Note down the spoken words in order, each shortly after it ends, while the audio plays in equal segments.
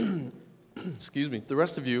excuse me, the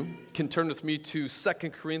rest of you can turn with me to 2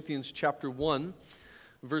 Corinthians chapter 1,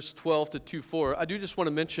 verse 12 to 2:4. I do just want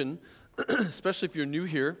to mention, especially if you're new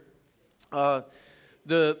here,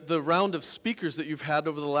 the round of speakers that you've had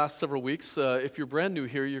over the last several weeks. If you're brand new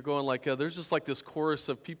here, you're going like, there's just like this chorus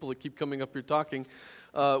of people that keep coming up here talking.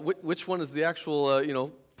 Which one is the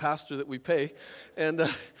actual, pastor that we pay? And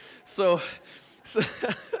so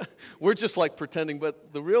we're just like pretending,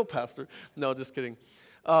 but the real pastor, no, just kidding.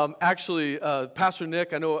 Pastor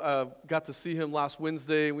Nick, I know got to see him last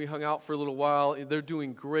Wednesday. We hung out for a little while. They're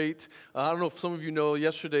doing great. I don't know if some of you know,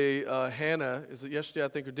 yesterday, Hannah, is it yesterday, I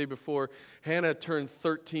think, or day before, Hannah turned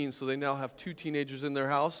 13, so they now have 2 teenagers in their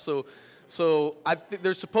house. So I think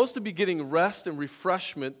they're supposed to be getting rest and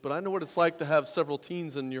refreshment, but I know what it's like to have several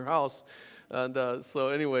teens in your house. And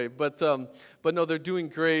but no, they're doing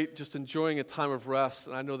great, just enjoying a time of rest,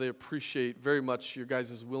 and I know they appreciate very much your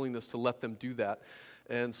guys' willingness to let them do that.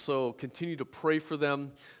 And so continue to pray for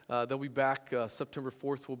them. They'll be back. September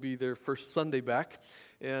 4th will be their first Sunday back.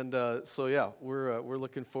 And we're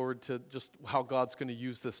looking forward to just how God's going to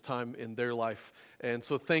use this time in their life. And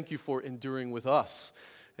so thank you for enduring with us.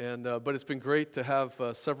 And but it's been great to have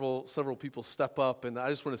several people step up. And I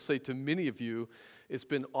just want to say to many of you, it's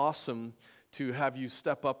been awesome to have you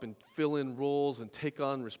step up and fill in roles and take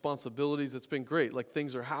on responsibilities. It's been great. Like,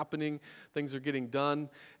 things are happening, things are getting done.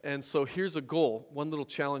 And so here's a goal. One little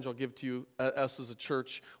challenge I'll give to you, us as a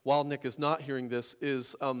church, while Nick is not hearing this,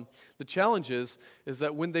 is the challenge is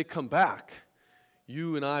that when they come back,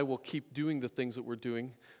 you and I will keep doing the things that we're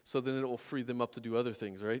doing, so then it will free them up to do other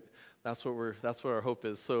things, right? That's what our hope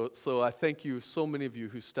is. So I thank you, so many of you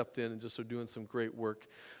who stepped in and just are doing some great work.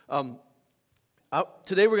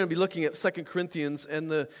 Today we're going to be looking at 2 Corinthians,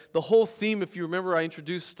 and the whole theme, if you remember, I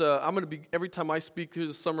introduced, I'm going to be, every time I speak through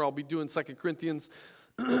the summer, I'll be doing 2 Corinthians,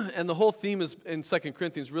 and the whole theme is in 2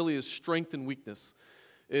 Corinthians really is strength and weakness.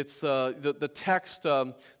 It's the text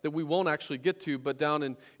that we won't actually get to, but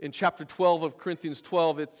down in chapter 12 of Corinthians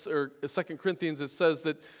 12, 2 Corinthians, it says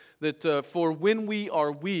that for when we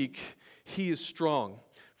are weak, He is strong.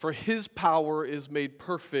 For His power is made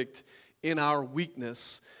perfect in our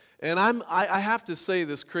weakness. And I have to say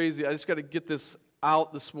this crazy, I just got to get this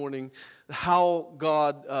out this morning, how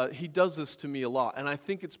God, He does this to me a lot. And I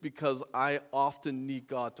think it's because I often need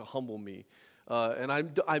God to humble me. And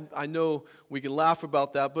I know we can laugh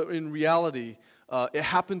about that, but in reality, it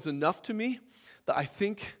happens enough to me that I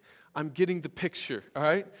think I'm getting the picture, all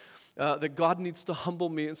right? That God needs to humble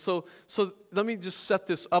me. And so let me just set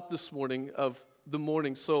this up this morning of the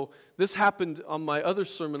morning. So this happened on my other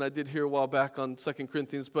sermon I did here a while back on 2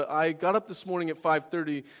 Corinthians, but I got up this morning at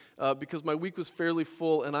 5:30 because my week was fairly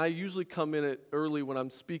full, and I usually come in early when I'm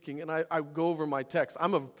speaking, and I go over my text.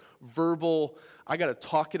 I'm a verbal, I got to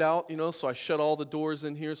talk it out, so I shut all the doors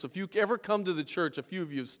in here. So if you ever come to the church, a few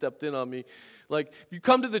of you have stepped in on me, like if you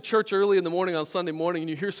come to the church early in the morning on Sunday morning and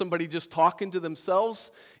you hear somebody just talking to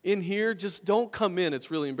themselves in here, just don't come in. It's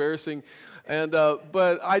really embarrassing. And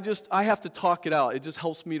but I have to talk it out. It just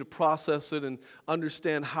helps me to process it and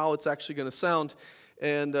understand how it's actually going to sound,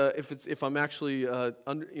 and if I'm actually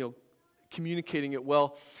communicating it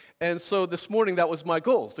well. And so this morning, that was my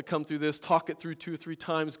goal, is to come through this, talk it through 2 or 3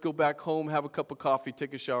 times, go back home, have a cup of coffee,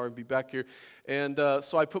 take a shower, and be back here. And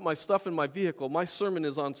so I put my stuff in my vehicle. My sermon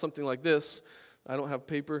is on something like this. I don't have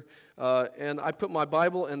paper. And I put my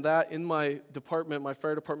Bible and that in my department, my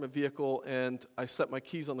fire department vehicle, and I set my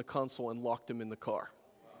keys on the console and locked them in the car.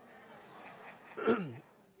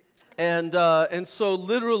 And so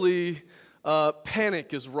literally,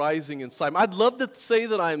 panic is rising inside me. I'd love to say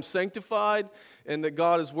that I am sanctified and that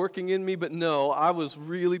God is working in me, but no, I was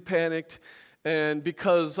really panicked. And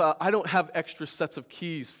because I don't have extra sets of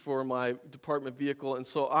keys for my department vehicle, and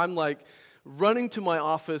so I'm like running to my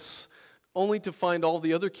office only to find all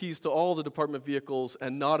the other keys to all the department vehicles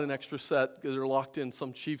and not an extra set because they're locked in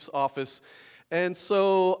some chief's office. And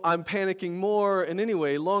so I'm panicking more, and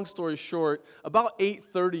anyway, long story short, about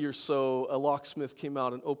 8:30 or so, a locksmith came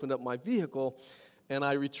out and opened up my vehicle, and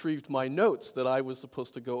I retrieved my notes that I was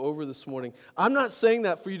supposed to go over this morning. I'm not saying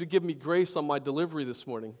that for you to give me grace on my delivery this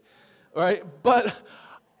morning, all right? But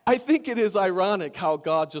I think it is ironic how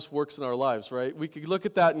God just works in our lives, right? We could look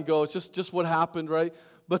at that and go, it's just what happened, right?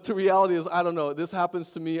 But the reality is, I don't know, this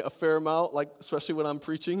happens to me a fair amount, like especially when I'm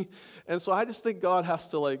preaching. And so I just think God has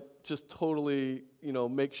to just totally,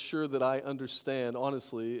 make sure that I understand,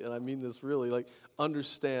 honestly, and I mean this really,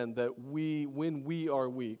 understand that when we are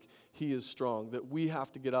weak, He is strong, that we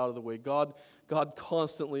have to get out of the way. God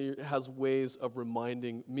constantly has ways of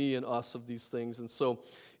reminding me and us of these things. And so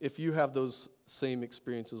if you have those same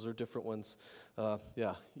experiences or different ones,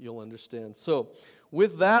 you'll understand. So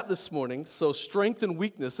with that this morning, so strength and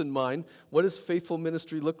weakness in mind, what does faithful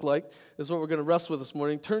ministry look like, is what we're going to wrestle with this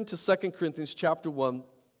morning. Turn to 2 Corinthians chapter 1,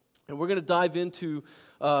 and we're going to dive into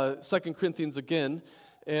 2 Corinthians again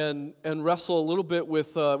and wrestle a little bit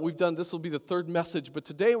with, this will be the third message, but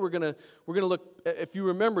today we're going to look, if you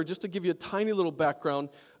remember, just to give you a tiny little background,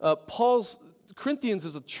 Corinthians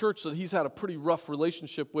is a church that he's had a pretty rough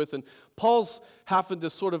relationship with, and Paul's having to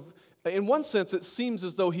sort of, in one sense, it seems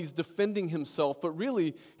as though he's defending himself, but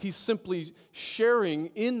really he's simply sharing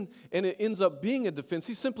and it ends up being a defense.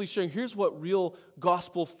 He's simply sharing, here's what real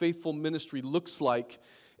gospel faithful ministry looks like,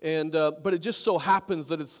 and but it just so happens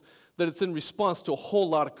that it's in response to a whole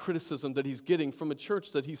lot of criticism that he's getting from a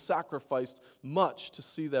church that he sacrificed much to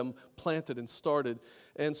see them planted and started.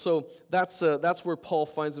 And so that's where Paul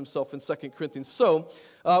finds himself in 2 Corinthians. So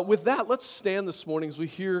with that, let's stand this morning as we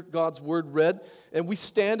hear God's word read. And we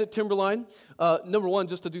stand at Timberline, number one,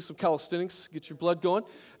 just to do some calisthenics, get your blood going,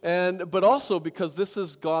 but also because this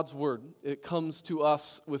is God's word. It comes to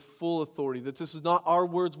us with full authority, that this is not our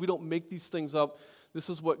words. We don't make these things up. This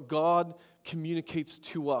is what God communicates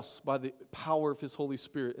to us by the power of His Holy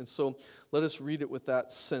Spirit. And so let us read it with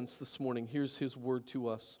that sense this morning. Here's His word to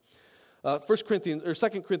us. 2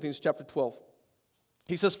 Corinthians chapter 12.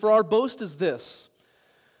 He says, "For our boast is this,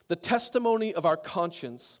 the testimony of our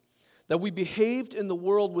conscience, that we behaved in the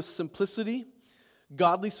world with simplicity,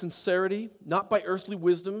 godly sincerity, not by earthly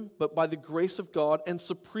wisdom, but by the grace of God, and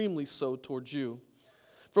supremely so towards you.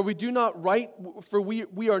 For we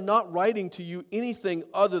are not writing to you anything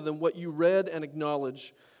other than what you read and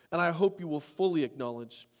acknowledge, and I hope you will fully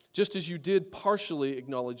acknowledge, just as you did partially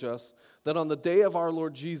acknowledge us, that on the day of our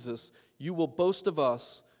Lord Jesus, you will boast of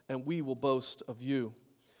us, and we will boast of you.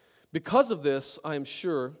 Because of this,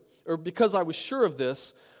 because I was sure of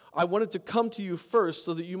this, I wanted to come to you first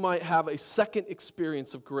so that you might have a second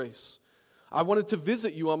experience of grace. I wanted to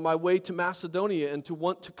visit you on my way to Macedonia and to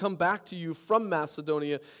want to come back to you from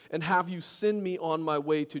Macedonia and have you send me on my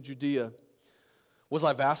way to Judea. Was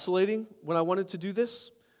I vacillating when I wanted to do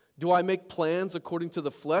this? Do I make plans according to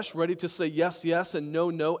the flesh, ready to say yes, yes, and no,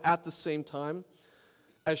 no at the same time?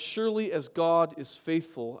 As surely as God is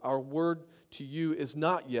faithful, our word to you is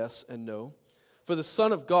not yes and no. For the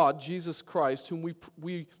Son of God, Jesus Christ, whom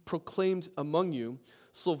we proclaimed among you,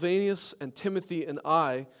 Silvanus and Timothy and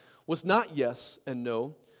I, was not yes and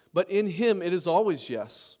no, but in Him it is always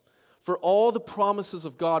yes. For all the promises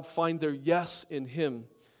of God find their yes in Him.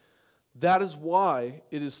 That is why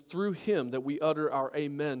it is through Him that we utter our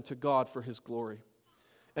amen to God for His glory.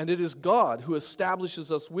 And it is God who establishes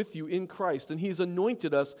us with you in Christ, and He's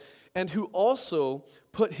anointed us, and who also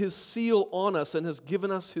put His seal on us and has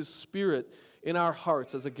given us His Spirit in our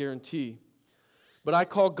hearts as a guarantee. But I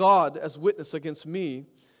call God as witness against me.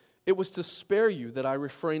 It was to spare you that I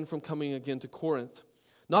refrained from coming again to Corinth.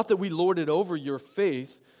 Not that we lorded over your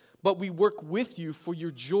faith, but we work with you for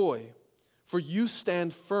your joy, for you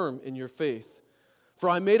stand firm in your faith. For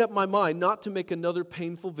I made up my mind not to make another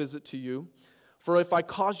painful visit to you. For if I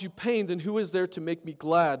cause you pain, then who is there to make me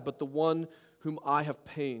glad but the one whom I have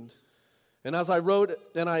pained? And as I wrote,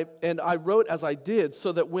 I wrote as I did,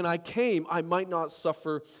 so that when I came, I might not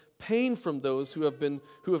suffer pain from those who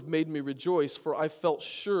have made me rejoice, for I felt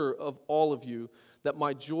sure of all of you, that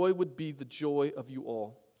my joy would be the joy of you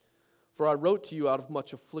all. For I wrote to you out of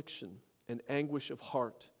much affliction and anguish of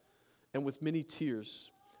heart, and with many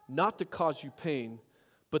tears, not to cause you pain,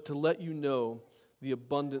 but to let you know the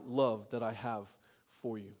abundant love that I have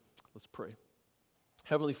for you." Let's pray.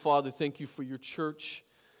 Heavenly Father, thank you for your church.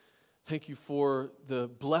 Thank you for the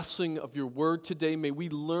blessing of your word today. May we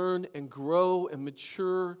learn and grow and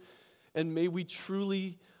mature, and may we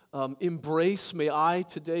truly embrace, may I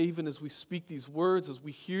today, even as we speak these words, as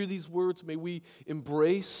we hear these words, may we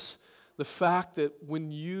embrace the fact that when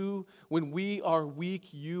we are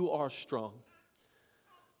weak, you are strong.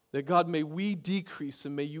 That God, may we decrease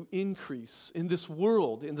and may you increase in this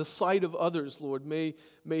world, in the sight of others, Lord. May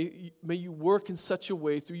you work in such a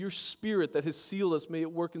way through your Spirit that has sealed us. May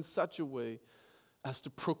it work in such a way as to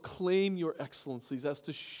proclaim your excellencies, as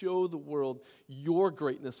to show the world your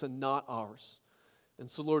greatness and not ours.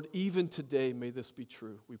 And so, Lord, even today, may this be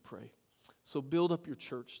true, we pray. So build up your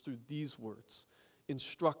church through these words.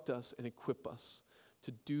 Instruct us and equip us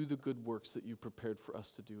to do the good works that you prepared for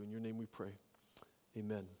us to do. In your name we pray.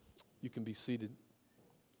 Amen. You can be seated.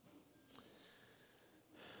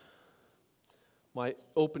 My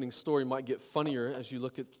opening story might get funnier as you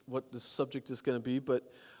look at what the subject is going to be,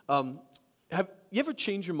 but have you ever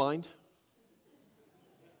changed your mind?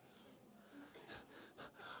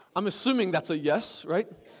 I'm assuming that's a yes, right?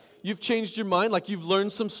 You've changed your mind, like you've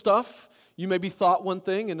learned some stuff. You maybe thought one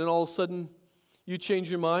thing, and then all of a sudden You change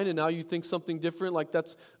your mind and now you think something different. Like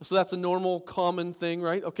that's a normal, common thing,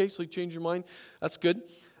 right? Okay, so you change your mind. That's good.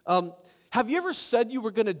 Have you ever said you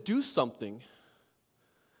were going to do something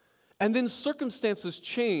and then circumstances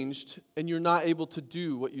changed and you're not able to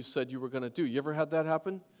do what you said you were going to do? You ever had that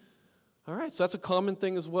happen? All right, so that's a common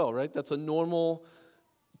thing as well, right? That's a normal,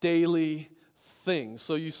 daily thing.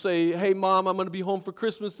 So you say, hey, Mom, I'm going to be home for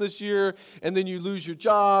Christmas this year, and then you lose your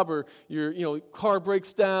job, or your car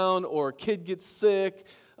breaks down, or a kid gets sick,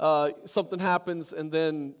 something happens, and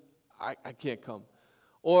then I can't come.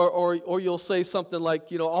 Or you'll say something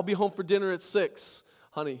like, I'll be home for dinner at 6,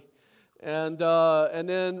 honey. And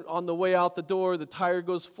then on the way out the door, the tire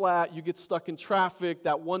goes flat, you get stuck in traffic,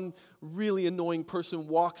 that one really annoying person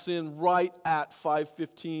walks in right at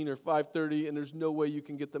 5:15 or 5:30, and there's no way you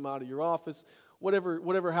can get them out of your office.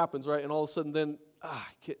 Whatever happens, right? And all of a sudden then,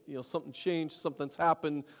 something changed, something's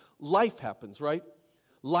happened. Life happens, right?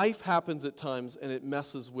 Life happens at times, and it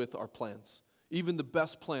messes with our plans, even the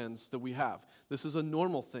best plans that we have. This is a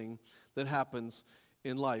normal thing that happens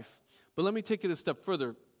in life. But let me take it a step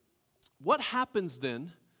further. What happens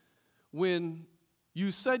then when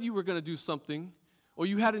you said you were going to do something, or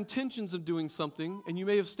you had intentions of doing something, and you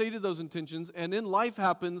may have stated those intentions, and then life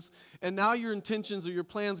happens, and now your intentions or your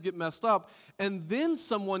plans get messed up, and then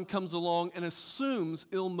someone comes along and assumes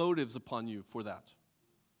ill motives upon you for that?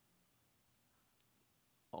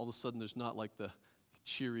 All of a sudden, there's not like the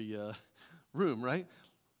cheery room, right?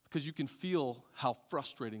 Because you can feel how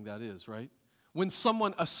frustrating that is, right? When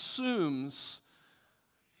someone assumes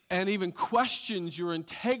and even questions your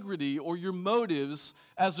integrity or your motives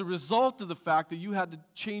as a result of the fact that you had to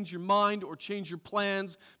change your mind or change your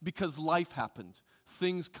plans because life happened.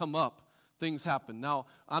 Things come up. Things happen. Now,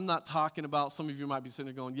 I'm not talking about, some of you might be sitting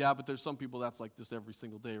there going, yeah, but there's some people that's like this every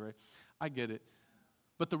single day, right? I get it.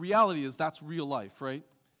 But the reality is that's real life, right?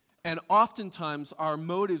 And oftentimes our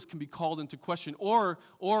motives can be called into question, or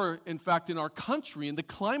in fact in our country, in the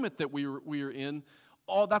climate that we are in,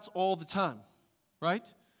 that's all the time, right?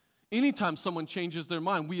 Anytime someone changes their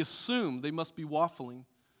mind, we assume they must be waffling.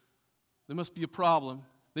 There must be a problem.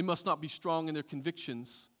 They must not be strong in their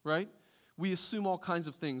convictions, right? We assume all kinds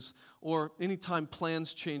of things. Or anytime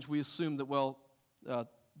plans change, we assume that,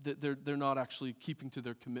 they're not actually keeping to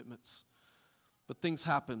their commitments. But things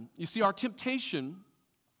happen. You see, our temptation,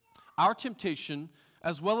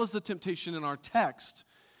 as well as the temptation in our text,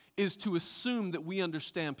 is to assume that we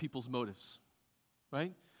understand people's motives,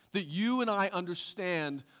 right? That you and I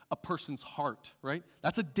understand a person's heart, right?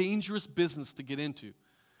 That's a dangerous business to get into,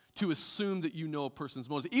 to assume that you know a person's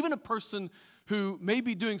motives. Even a person who may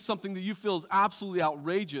be doing something that you feel is absolutely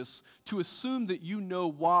outrageous, to assume that you know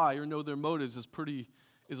why or know their motives is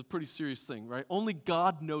a pretty serious thing, right? Only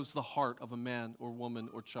God knows the heart of a man or woman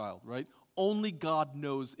or child, right? Only God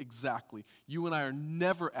knows exactly. You and I are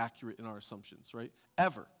never accurate in our assumptions, right?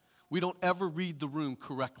 Ever. We don't ever read the room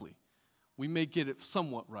correctly. We may get it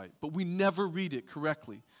somewhat right, but we never read it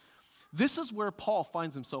correctly. This is where Paul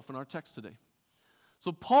finds himself in our text today.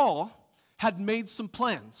 So Paul had made some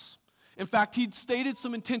plans. In fact, he'd stated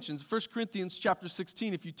some intentions. 1 Corinthians chapter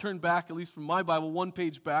 16, if you turn back, at least from my Bible, one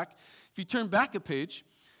page back. If you turn back a page,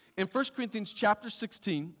 in 1 Corinthians chapter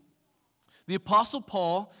 16, the Apostle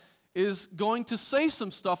Paul is going to say some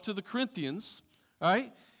stuff to the Corinthians,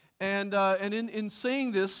 right? And in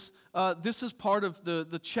saying this, this is part of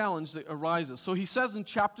the challenge that arises. So he says in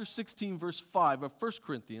chapter 16, verse 5 of 1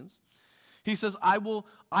 Corinthians, he says, I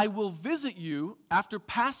will visit you after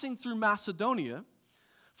passing through Macedonia,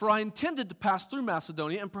 for I intended to pass through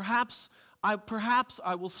Macedonia, and perhaps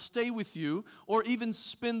I will stay with you, or even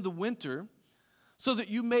spend the winter, so that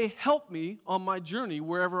you may help me on my journey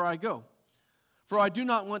wherever I go. For I do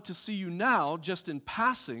not want to see you now, just in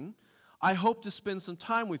passing. I hope to spend some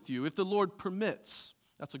time with you, if the Lord permits.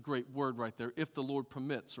 That's a great word right there, if the Lord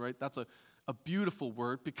permits, right? That's a beautiful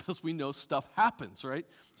word because we know stuff happens, right?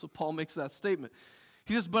 So Paul makes that statement.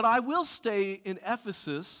 He says, but I will stay in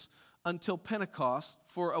Ephesus until Pentecost,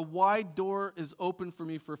 for a wide door is open for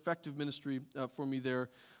me for effective ministry for me there,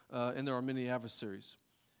 and there are many adversaries.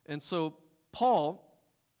 And so Paul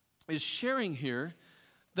is sharing here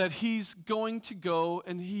that he's going to go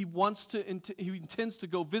and he intends to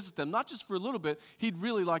go visit them, not just for a little bit. He'd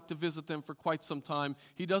really like to visit them for quite some time.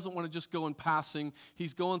 He doesn't want to just go in passing.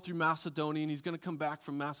 He's going through Macedonia, and he's going to come back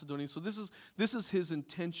from Macedonia. So this is his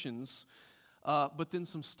intentions, but then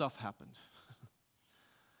some stuff happened,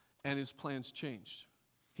 and his plans changed.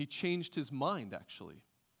 He changed his mind, actually,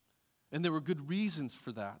 and there were good reasons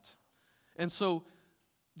for that. And so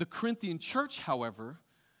the Corinthian church, however,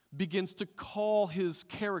 begins to call his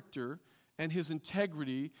character and his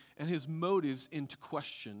integrity and his motives into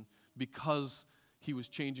question because he was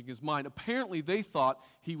changing his mind. Apparently, they thought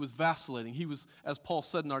he was vacillating. He was, as Paul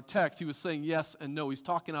said in our text, he was saying yes and no. He's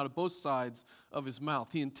talking out of both sides of his mouth.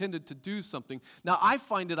 He intended to do something. Now, I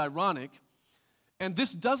find it ironic, and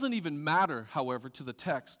this doesn't even matter, however, to the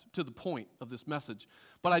text, to the point of this message.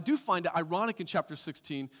 But I do find it ironic in chapter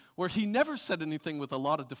 16, where he never said anything with a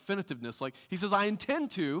lot of definitiveness. Like, he says, I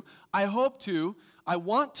intend to, I hope to, I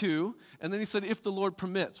want to, and then he said, if the Lord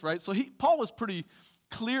permits, right? So Paul was pretty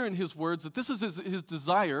clear in his words that this is his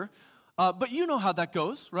desire, but you know how that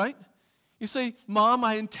goes, right? You say, Mom,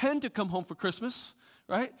 I intend to come home for Christmas,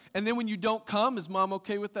 right? And then when you don't come, is Mom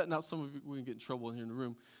okay with that? Now, some of you, we're going to get in trouble in here in the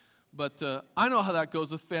room. But I know how that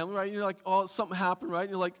goes with family, right? You're like, oh, something happened, right? And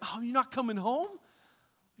you're like, oh, you're not coming home?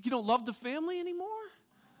 You don't love the family anymore?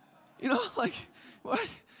 You know, like, what?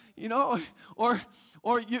 You know, or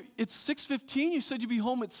it's 6:15, you said you'd be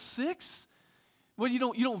home at 6? What, you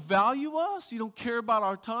don't value us? You don't care about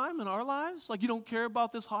our time and our lives? Like, you don't care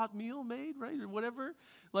about this hot meal made, right? Or whatever?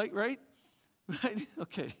 Like, right? Right?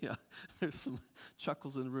 Okay, yeah. There's some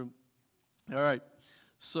chuckles in the room. All right.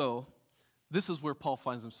 So, this is where Paul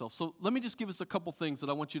finds himself. So, let me just give us a couple things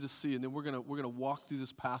that I want you to see, and then we're gonna walk through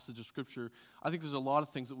this passage of Scripture. I think there's a lot of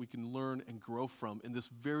things that we can learn and grow from in this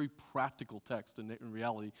very practical text in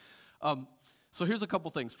reality. So, here's a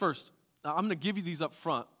couple things. First, I'm going to give you these up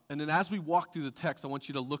front, and then as we walk through the text, I want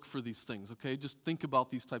you to look for these things, okay? Just think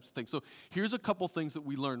about these types of things. So here's a couple things that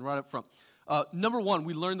we learned right up front. Number one,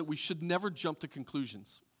 we learned that we should never jump to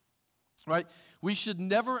conclusions, right? We should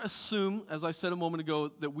never assume, as I said a moment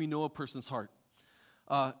ago, that we know a person's heart.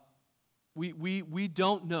 We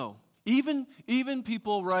don't know. Even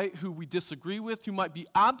people, right, who we disagree with, who might be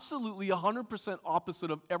absolutely 100%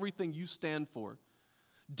 opposite of everything you stand for,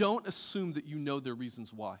 don't assume that you know their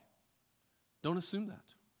reasons why. Don't assume that.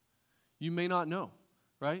 You may not know,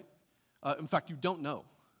 right? In fact, you don't know.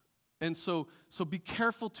 And so be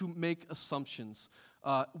careful to make assumptions.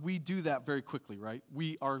 We do that very quickly, right?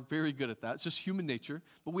 We are very good at that. It's just human nature,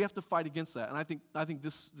 but we have to fight against that. And I think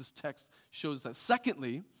this text shows that.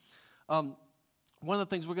 Secondly, one of the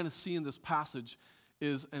things we're going to see in this passage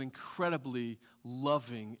is an incredibly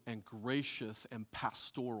loving and gracious and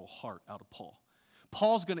pastoral heart out of Paul.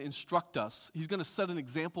 Paul's going to instruct us. He's going to set an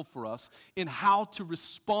example for us in how to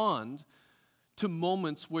respond to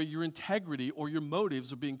moments where your integrity or your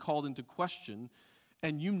motives are being called into question,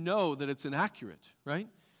 and you know that it's inaccurate, right?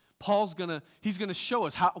 He's going to show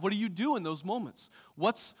us what do you do in those moments?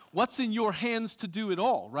 What's in your hands to do it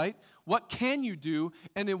all, right? What can you do,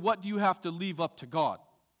 and then what do you have to leave up to God,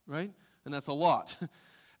 right? And that's a lot.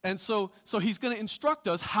 And so he's going to instruct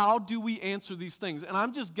us, how do we answer these things? And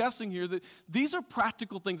I'm just guessing here that these are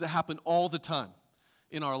practical things that happen all the time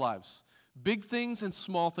in our lives. Big things and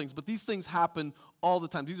small things, but these things happen all the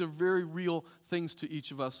time. These are very real things to each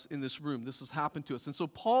of us in this room. This has happened to us. And so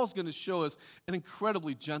Paul's going to show us an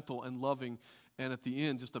incredibly gentle and loving, and at the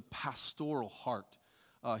end, just a pastoral heart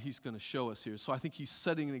he's going to show us here. So I think he's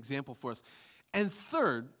setting an example for us. And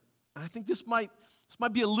third, and I think this might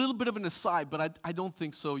be a little bit of an aside, but I don't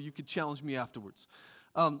think so. You could challenge me afterwards.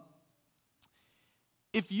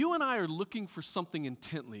 If you and I are looking for something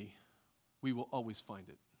intently, we will always find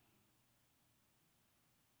it.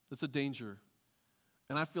 That's a danger.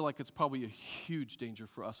 And I feel like it's probably a huge danger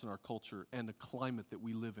for us in our culture and the climate that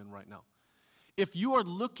we live in right now. If you are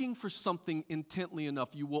looking for something intently enough,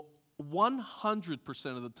 you will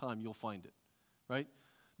 100% of the time you'll find it, right?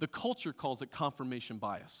 The culture calls it confirmation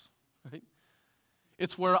bias, right?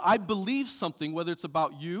 It's where I believe something, whether it's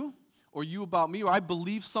about you or you about me, or I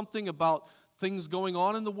believe something about things going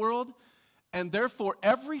on in the world, and therefore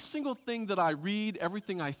every single thing that I read,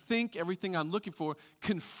 everything I think, everything I'm looking for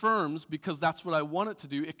confirms, because that's what I want it to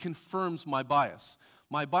do, it confirms my bias.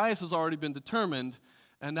 My bias has already been determined,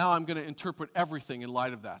 and now I'm going to interpret everything in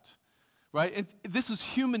light of that, right? And this is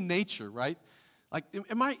human nature, right? Like,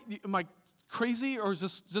 am I crazy, or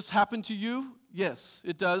does this happen to you? Yes,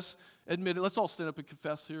 it does. Admit it. Let's all stand up and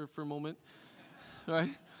confess here for a moment, right?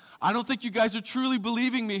 I don't think you guys are truly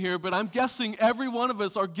believing me here, but I'm guessing every one of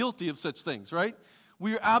us are guilty of such things, right?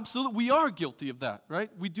 We are guilty of that,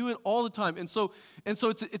 right? We do it all the time. And so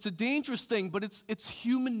it's a dangerous thing, but it's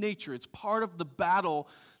human nature. It's part of the battle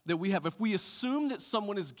that we have. If we assume that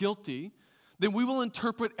someone is guilty, then we will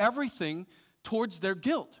interpret everything towards their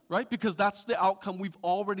guilt, right? Because that's the outcome we've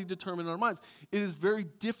already determined in our minds. It is very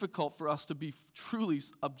difficult for us to be truly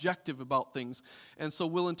objective about things, and so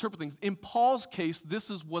we'll interpret things. In Paul's case,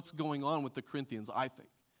 this is what's going on with the Corinthians, I think.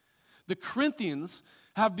 The Corinthians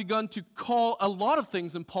have begun to call a lot of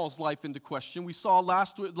things in Paul's life into question. We saw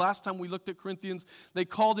last time we looked at Corinthians, they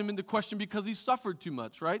called him into question because he suffered too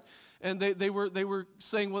much, right? And they were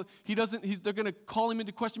saying, well, they're going to call him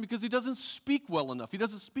into question because he doesn't speak well enough. He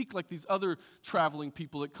doesn't speak like these other traveling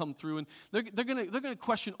people that come through, and they're going to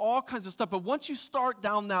question all kinds of stuff. But once you start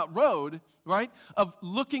down that road, right, of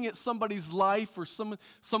looking at somebody's life or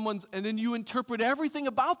someone's, and then you interpret everything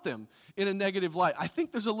about them in a negative light, I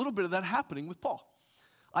think there's a little bit of that happening with Paul.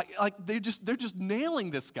 They're just nailing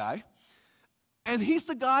this guy, and he's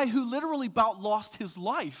the guy who literally about lost his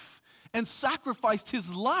life and sacrificed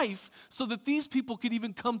his life so that these people could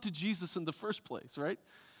even come to Jesus in the first place, right?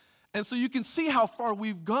 And so you can see how far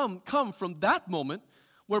we've come from that moment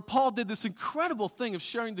where Paul did this incredible thing of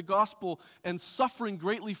sharing the gospel and suffering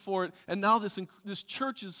greatly for it, and now this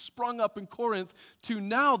church is sprung up in Corinth, to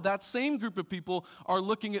now that same group of people are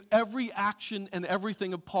looking at every action and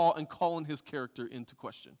everything of Paul and calling his character into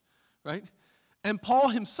question, right? And Paul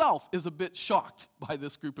himself is a bit shocked by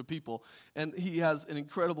this group of people, and he has an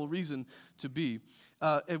incredible reason to be.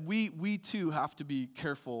 And we too have to be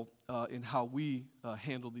careful in how we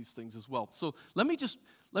handle these things as well. So let me just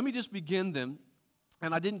begin then.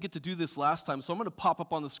 And I didn't get to do this last time, so I'm going to pop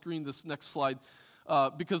up on the screen this next slide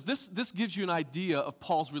because this gives you an idea of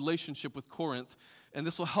Paul's relationship with Corinth, and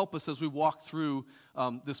this will help us as we walk through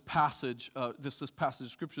this passage, this passage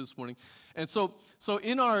of Scripture this morning. And so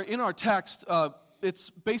in our text, it's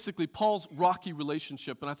basically Paul's rocky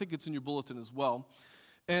relationship, and I think it's in your bulletin as well.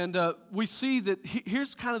 And we see that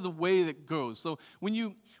here's kind of the way that it goes. So when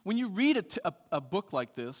you read a book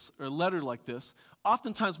like this, or a letter like this,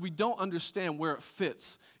 oftentimes we don't understand where it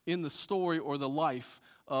fits in the story or the life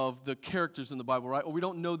of the characters in the Bible, right? Or we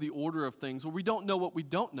don't know the order of things, or we don't know what we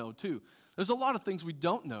don't know, too. There's a lot of things we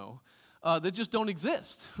don't know that just don't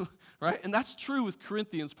exist, right? And that's true with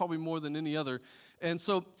Corinthians probably more than any other. And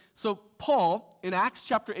so Paul, in Acts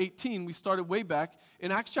chapter 18, we started way back.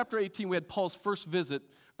 In Acts chapter 18, we had Paul's first visit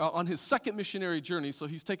on his second missionary journey. So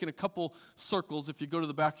he's taken a couple circles. If you go to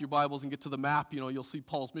the back of your Bibles and get to the map, you'll see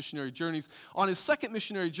Paul's missionary journeys. On his second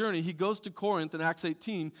missionary journey, he goes to Corinth in Acts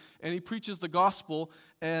 18, and he preaches the gospel,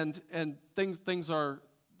 and things are,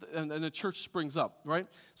 and the church springs up, right?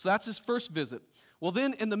 So that's his first visit. Well,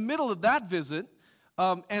 then in the middle of that visit,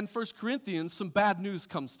 and 1 Corinthians, some bad news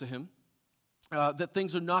comes to him, that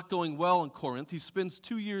things are not going well in Corinth. He spends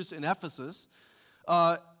 2 years in Ephesus,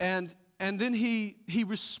 and then he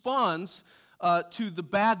responds to the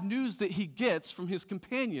bad news that he gets from his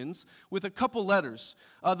companions with a couple letters.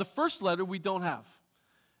 The first letter we don't have.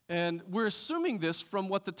 And we're assuming this from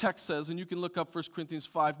what the text says, and you can look up 1 Corinthians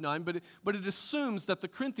 5:9, but it assumes that the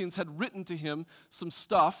Corinthians had written to him some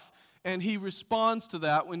stuff, and he responds to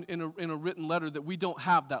that in a written letter that we don't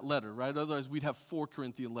have that letter, right? Otherwise, we'd have 4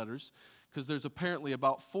 Corinthian letters, because there's apparently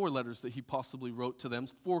about 4 letters that he possibly wrote to them,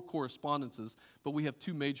 4 correspondences, but we have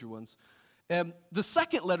 2 major ones. And the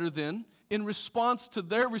second letter then, in response to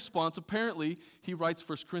their response, apparently, he writes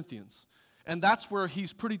 1 Corinthians. And that's where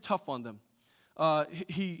he's pretty tough on them.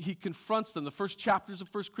 He confronts them. The first chapters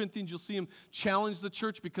of 1 Corinthians, you'll see him challenge the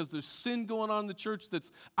church because there's sin going on in the church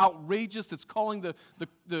that's outrageous. It's calling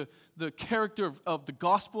the character of the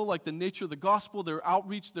gospel, like the nature of the gospel, their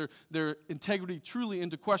outreach, their integrity truly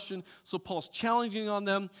into question. So Paul's challenging on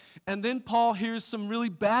them. And then Paul hears some really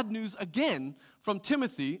bad news again from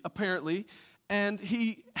Timothy, apparently, and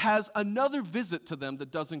he has another visit to them that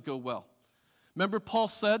doesn't go well. Remember Paul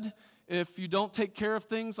said, if you don't take care of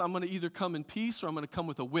things, I'm going to either come in peace or I'm going to come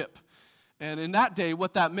with a whip. And in that day,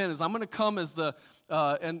 what that meant is I'm going to come as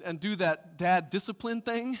and do that dad discipline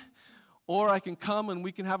thing, or I can come and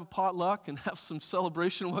we can have a potluck and have some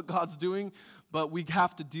celebration of what God's doing, but we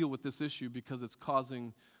have to deal with this issue because it's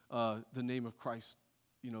causing the name of Christ,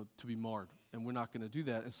 to be marred, and we're not going to do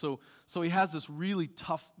that. And so he has this really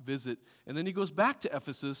tough visit, and then he goes back to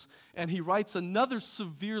Ephesus, and he writes another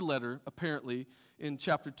severe letter, apparently, in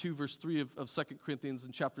chapter 2, verse 3 of 2 Corinthians,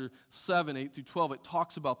 and chapter 7, 8 through 12, it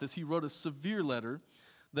talks about this. He wrote a severe letter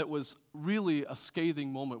that was really a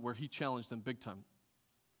scathing moment where he challenged them big time.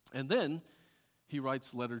 And then he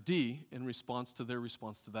writes letter D in response to their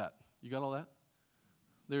response to that. You got all that?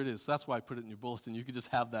 There it is. That's why I put it in your bulletin. You could just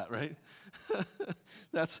have that, right?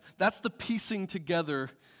 That's the piecing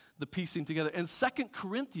together. And 2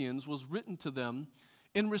 Corinthians was written to them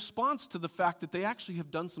in response to the fact that they actually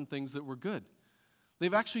have done some things that were good.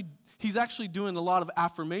 He's actually doing a lot of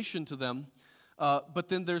affirmation to them, but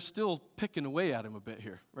then they're still picking away at him a bit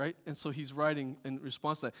here, right? And so he's writing in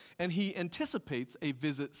response to that. And he anticipates a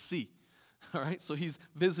visit C. All right, so he's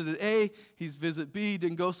visited A, he's visit B,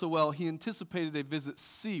 didn't go so well. He anticipated a visit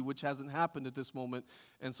C, which hasn't happened at this moment,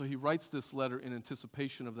 and so he writes this letter in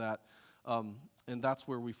anticipation of that, and that's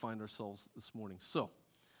where we find ourselves this morning. So,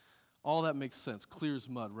 all that makes sense, clear as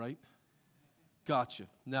mud, right? Gotcha.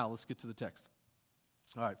 Now let's get to the text.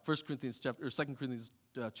 All right, 2 Corinthians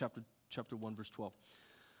chapter 1, verse 12.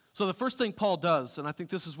 So the first thing Paul does, and I think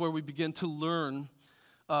this is where we begin to learn,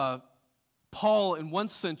 Paul, in one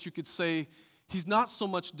sense, you could say, he's not so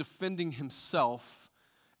much defending himself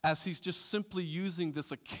as he's just simply using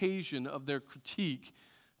this occasion of their critique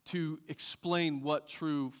to explain what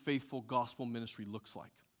true, faithful gospel ministry looks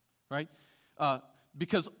like, right?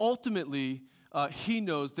 Because ultimately, he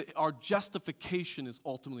knows that our justification is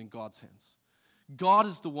ultimately in God's hands. God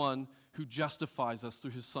is the one who justifies us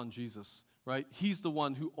through his son Jesus, right? He's the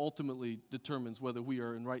one who ultimately determines whether we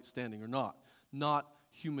are in right standing or not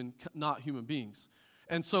human beings.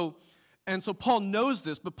 And so Paul knows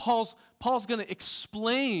this, but Paul's going to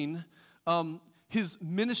explain his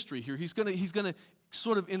ministry here. He's going to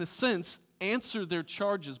sort of, in a sense, answer their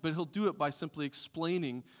charges, but he'll do it by simply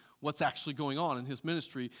explaining what's actually going on in his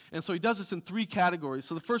ministry. And so he does this in three categories.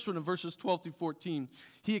 So the first one, in verses 12 through 14,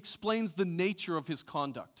 he explains the nature of his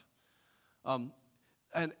conduct. And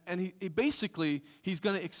he basically, he's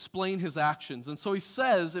going to explain his actions. And so he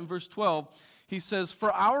says in verse 12, he says,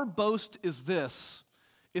 "For our boast is this,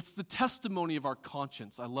 it's the testimony of our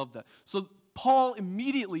conscience." I love that. So Paul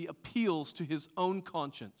immediately appeals to his own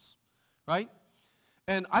conscience, right?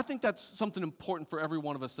 And I think that's something important for every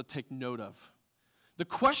one of us to take note of. The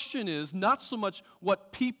question is not so much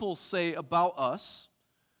what people say about us,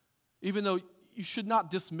 even though you should not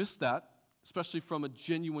dismiss that, especially from a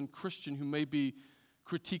genuine Christian who may be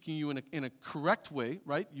critiquing you in a correct way,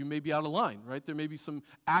 right? You may be out of line, right? There may be some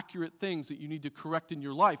accurate things that you need to correct in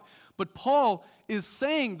your life. But Paul is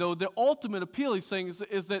saying, though, the ultimate appeal he's saying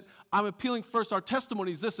is that I'm appealing first, our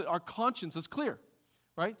testimony is this, that our conscience is clear,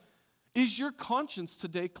 right? Is your conscience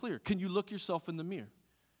today clear? Can you look yourself in the mirror?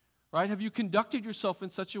 Right? Have you conducted yourself in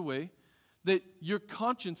such a way that your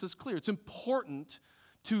conscience is clear? It's important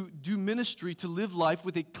to do ministry, to live life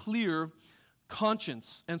with a clear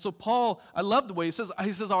conscience. And so Paul, I love the way he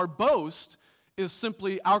says our boast is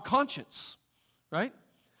simply our conscience, right?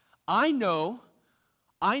 I know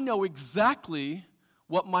exactly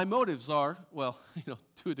what my motives are. Well,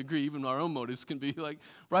 to a degree, even our own motives can be like,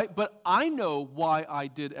 right? But I know why I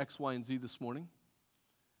did X, Y, and Z this morning.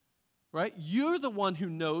 Right? You're the one who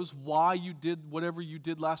knows why you did whatever you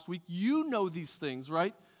did last week. You know these things,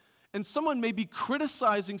 right? And someone may be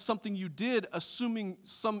criticizing something you did, assuming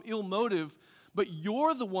some ill motive, but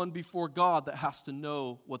you're the one before God that has to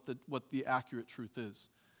know what the accurate truth is.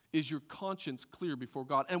 Is your conscience clear before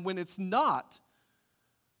God? And when it's not,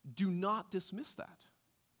 do not dismiss that.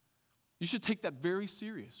 You should take that very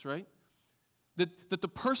serious, right? That the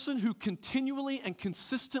person who continually and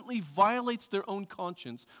consistently violates their own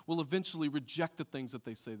conscience will eventually reject the things that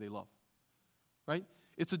they say they love, right?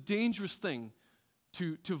 It's a dangerous thing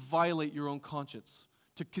to violate your own conscience,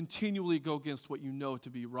 to continually go against what you know to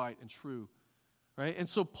be right and true, right? And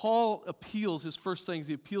so Paul appeals, his first things,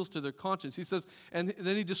 he appeals to their conscience. He says, and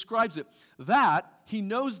then he describes it, that he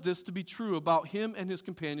knows this to be true about him and his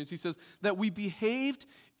companions. He says that we behaved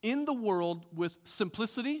in the world with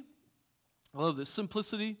simplicity. I love this.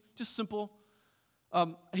 Simplicity, just simple.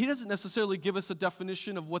 He doesn't necessarily give us a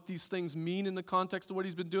definition of what these things mean in the context of what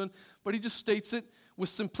he's been doing, but he just states it with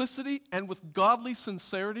simplicity and with godly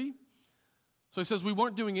sincerity. So he says we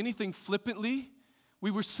weren't doing anything flippantly.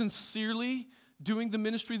 We were sincerely doing the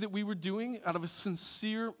ministry that we were doing out of a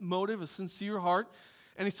sincere motive, a sincere heart.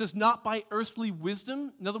 And he says not by earthly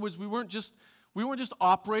wisdom. In other words, we weren't just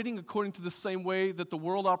operating according to the same way that the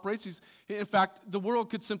world operates. In fact, the world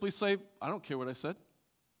could simply say, I don't care what I said.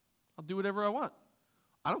 I'll do whatever I want.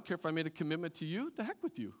 I don't care if I made a commitment to you. The heck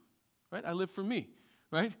with you, right? I live for me,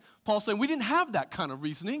 right? Paul's saying we didn't have that kind of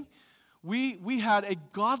reasoning. We had a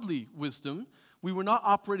godly wisdom. We were not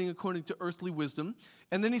operating according to earthly wisdom.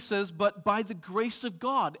 And then he says, but by the grace of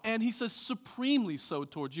God. And he says, supremely so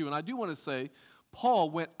towards you. And I do want to say,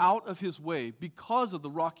 Paul went out of his way, because of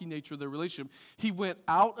the rocky nature of their relationship, he went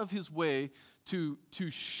out of his way to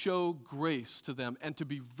show grace to them and to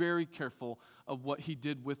be very careful of what he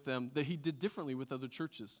did with them that he did differently with other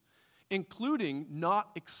churches, including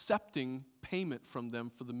not accepting payment from them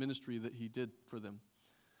for the ministry that he did for them.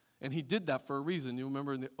 And he did that for a reason. You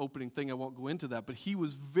remember in the opening thing, I won't go into that, but he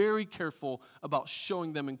was very careful about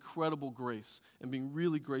showing them incredible grace and being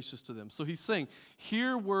really gracious to them. So he's saying,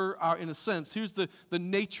 here we're, in a sense, here's the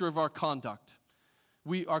nature of our conduct.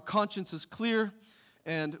 Our conscience is clear,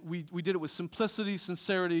 And we did it with simplicity,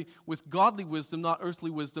 sincerity, with godly wisdom, not earthly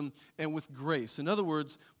wisdom, and with grace. In other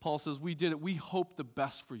words, Paul says, we did it. We hope the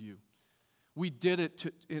best for you. We did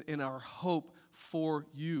it in our hope for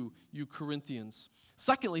you, you Corinthians.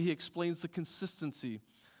 Secondly, he explains the consistency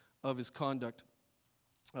of his conduct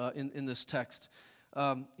in this text.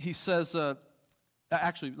 He says,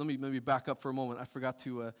 actually, let me maybe back up for a moment. I forgot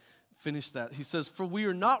to finish that. He says, for we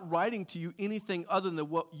are not writing to you anything other than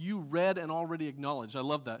what you read and already acknowledged. I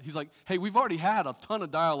love that. He's like, hey, we've already had a ton of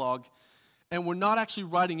dialogue, and we're not actually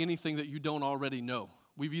writing anything that you don't already know.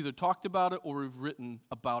 We've either talked about it or we've written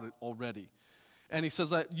about it already. And he says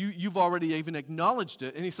that you've already even acknowledged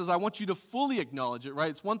it. And he says, I want you to fully acknowledge it, right?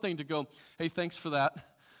 It's one thing to go, hey, thanks for that.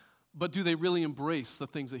 But do they really embrace the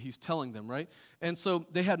things that he's telling them, right? And so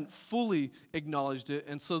they hadn't fully acknowledged it.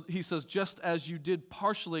 And so he says, just as you did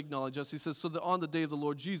partially acknowledge us, he says, so that on the day of the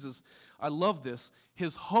Lord Jesus, I love this,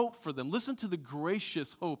 his hope for them. Listen to the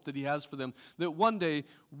gracious hope that he has for them, that one day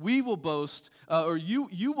we will boast, or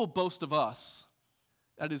you will boast of us,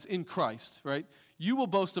 that is in Christ, right? You will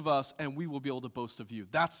boast of us, and we will be able to boast of you.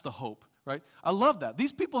 That's the hope, right? I love that.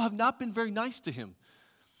 These people have not been very nice to him.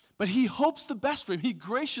 But he hopes the best for him. He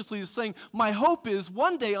graciously is saying, my hope is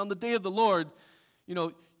one day on the day of the Lord,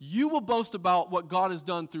 you will boast about what God has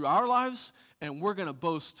done through our lives, and we're going to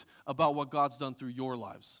boast about what God's done through your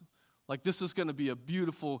lives. Like this is going to be a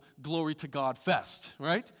beautiful glory to God fest,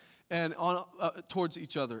 right? And on towards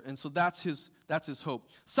each other. And so that's his hope.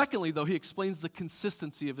 Secondly, though, he explains the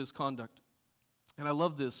consistency of his conduct. And I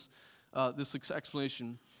love this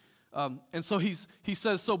explanation. And so he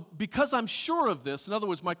says, so because I'm sure of this, in other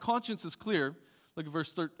words, my conscience is clear. Look at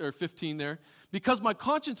verse 15 there. Because my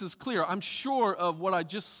conscience is clear, I'm sure of what I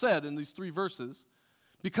just said in these 3 verses.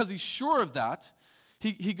 Because he's sure of that,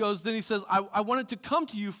 he goes, then he says, I wanted to come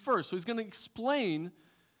to you first. So he's going to explain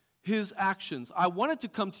his actions. I wanted to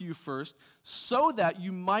come to you first so that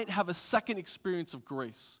you might have a second experience of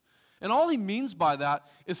grace. And all he means by that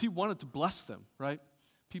is he wanted to bless them, right?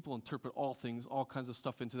 People interpret all things, all kinds of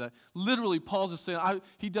stuff into that. Literally, Paul's just saying,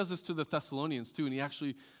 he does this to the Thessalonians too, and he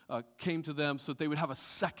actually came to them so that they would have a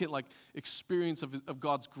second experience of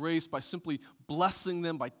God's grace by simply blessing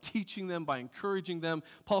them, by teaching them, by encouraging them.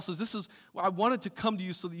 Paul says, I wanted to come to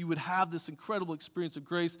you so that you would have this incredible experience of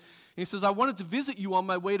grace. And he says, I wanted to visit you on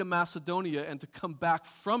my way to Macedonia and to come back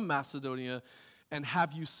from Macedonia and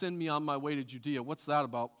have you send me on my way to Judea. What's that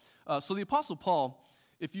about? So the Apostle Paul,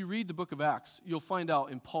 if you read the book of Acts, you'll find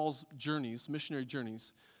out in Paul's journeys, missionary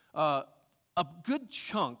journeys, a good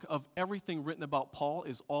chunk of everything written about Paul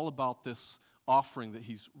is all about this offering that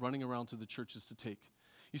he's running around to the churches to take.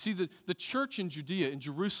 You see, the church in Judea, in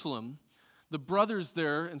Jerusalem, the brothers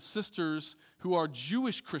there and sisters who are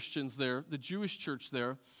Jewish Christians there, the Jewish church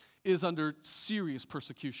there, is under serious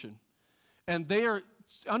persecution. And they are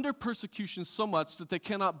under persecution so much that they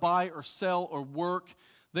cannot buy or sell or work.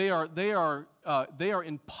 They are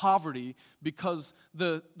in poverty because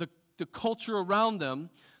the culture around them,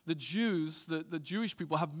 the Jews, the Jewish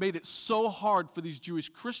people, have made it so hard for these Jewish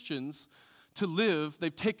Christians to live.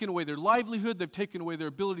 They've taken away their livelihood. They've taken away their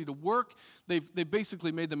ability to work. They've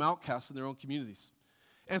basically made them outcasts in their own communities.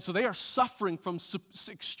 And so they are suffering from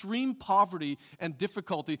extreme poverty and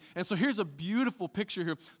difficulty. And so here's a beautiful picture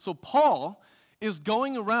here. So Paul is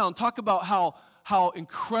going around, talk about how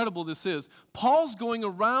incredible this is. Paul's going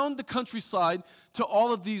around the countryside to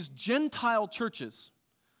all of these Gentile churches.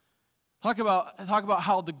 Talk about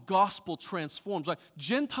how the gospel transforms. Like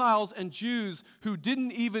Gentiles and Jews who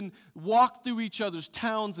didn't even walk through each other's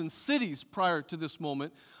towns and cities prior to this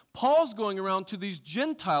moment. Paul's going around to these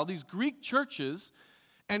these Greek churches,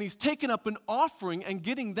 and he's taking up an offering and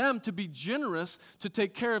getting them to be generous to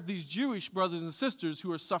take care of these Jewish brothers and sisters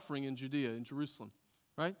who are suffering in Judea, in Jerusalem,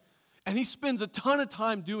 right? And he spends a ton of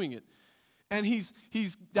time doing it. And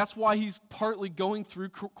that's why he's partly going through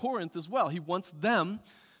Corinth as well. He wants them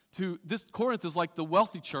Corinth is like the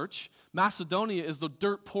wealthy church. Macedonia is the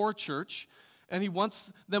dirt poor church. And he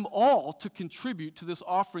wants them all to contribute to this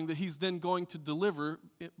offering that he's then going to deliver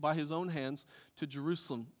by his own hands to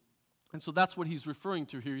Jerusalem. And so that's what he's referring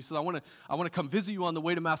to here. He says, I want to come visit you on the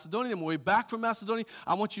way to Macedonia. On the way back from Macedonia,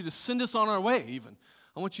 I want you to send us on our way even.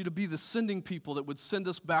 I want you to be the sending people that would send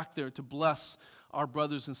us back there to bless our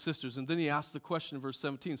brothers and sisters. And then he asked the question in verse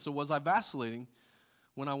 17, so was I vacillating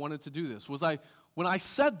when I wanted to do this? When I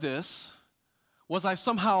said this, was I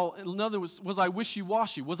somehow, in other words, was I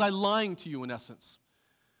wishy-washy? Was I lying to you in essence?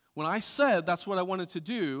 When I said that's what I wanted to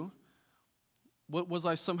do, was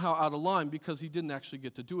I somehow out of line because he didn't actually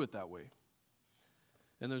get to do it that way?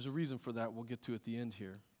 And there's a reason for that we'll get to at the end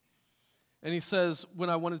here. And he says, when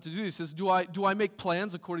I wanted to do this, he says, do I make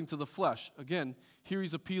plans according to the flesh? Again, here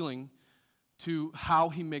he's appealing to how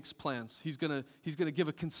he makes plans. He's gonna give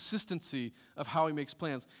a consistency of how he makes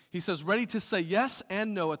plans. He says, ready to say yes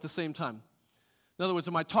and no at the same time. In other words,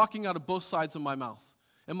 am I talking out of both sides of my mouth?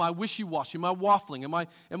 Am I wishy-washy? Am I waffling?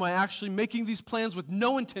 Am I actually making these plans with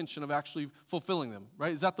no intention of actually fulfilling them?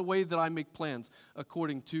 Right? Is that the way that I make plans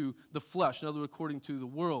according to the flesh? In other words, according to the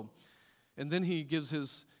world. And then he gives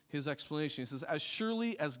his explanation. He says, as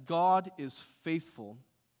surely as God is faithful,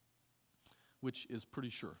 which is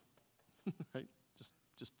pretty sure. Right?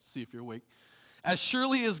 Just see if you're awake. As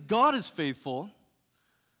surely as God is faithful,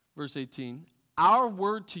 verse 18, our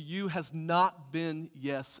word to you has not been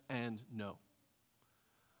yes and no.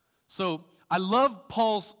 So I love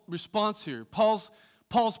Paul's response here. Paul's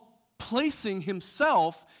placing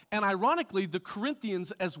himself, and ironically, the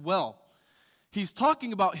Corinthians as well. He's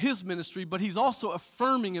talking about his ministry, but he's also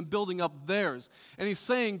affirming and building up theirs. And he's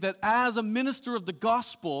saying that as a minister of the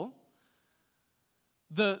gospel,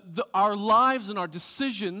 our lives and our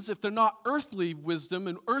decisions, if they're not earthly wisdom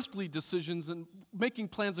and earthly decisions and making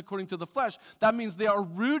plans according to the flesh, that means they are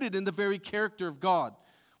rooted in the very character of God.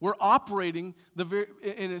 We're operating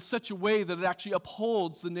in such a way that it actually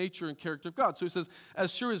upholds the nature and character of God. So he says,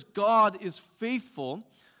 as sure as God is faithful,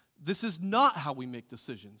 this is not how we make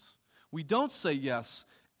decisions. We don't say yes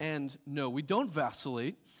and no. We don't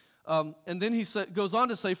vacillate. And then he goes on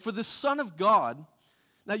to say, for the Son of God.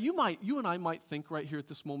 Now you and I might think right here at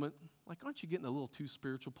this moment, like, aren't you getting a little too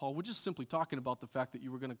spiritual, Paul? We're just simply talking about the fact that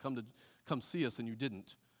you were going to come see us and you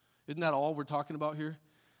didn't. Isn't that all we're talking about here?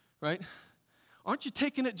 Right? Aren't you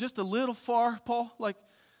taking it just a little far, Paul?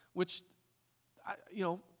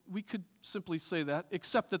 We could simply say that,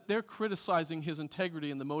 except that they're criticizing his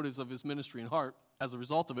integrity and the motives of his ministry and heart as a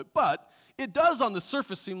result of it. But it does on the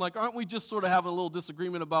surface seem like, aren't we just sort of having a little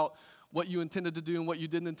disagreement about what you intended to do and what you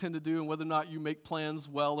didn't intend to do and whether or not you make plans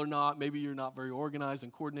well or not? Maybe you're not very organized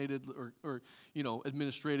and coordinated or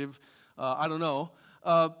administrative. I don't know.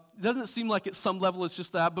 Doesn't it seem like at some level it's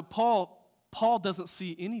just that? But Paul doesn't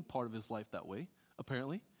see any part of his life that way,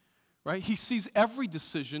 apparently. Right? He sees every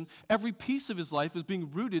decision, every piece of his life as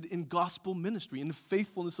being rooted in gospel ministry, in the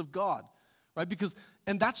faithfulness of God. Right?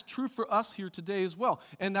 And that's true for us here today as well.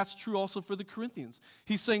 And that's true also for the Corinthians.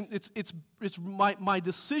 He's saying it's my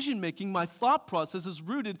decision making, my thought process is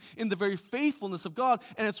rooted in the very faithfulness of God,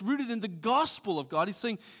 and it's rooted in the gospel of God.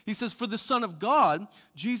 He says, for the Son of God,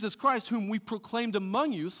 Jesus Christ, whom we proclaimed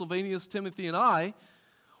among you, Silvanus, Timothy, and I,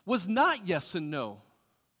 was not yes and no.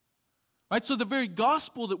 Right? So the very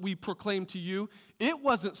gospel that we proclaim to you, it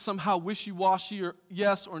wasn't somehow wishy-washy or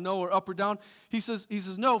yes or no or up or down. He says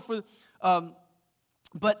no,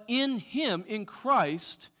 but in him, in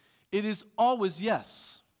Christ, it is always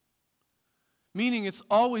yes. Meaning it's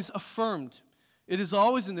always affirmed. It is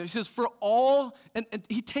always in there. He says, for all, and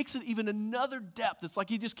he takes it even another depth. It's like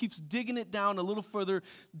he just keeps digging it down a little further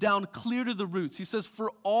down, clear to the roots. He says,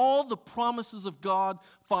 for all the promises of God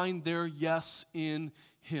find their yes in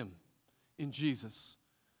him, in Jesus.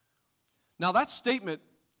 Now that statement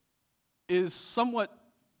is somewhat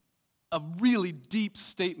a really deep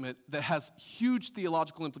statement that has huge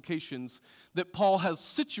theological implications that Paul has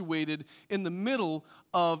situated in the middle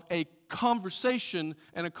of a conversation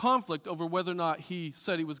and a conflict over whether or not he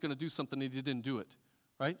said he was going to do something and he didn't do it,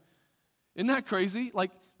 right? Isn't that crazy?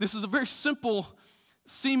 Like, this is a very simple,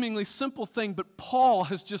 seemingly simple thing, but Paul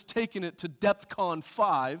has just taken it to DEFCON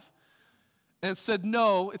 5 and said,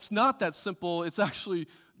 no, it's not that simple. It's actually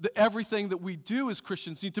everything that we do as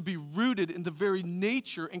Christians need to be rooted in the very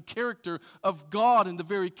nature and character of God, in the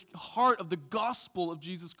very heart of the gospel of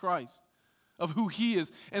Jesus Christ, of who he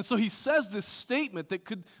is. And so he says this statement that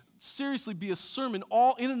could seriously be a sermon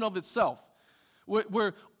all in and of itself,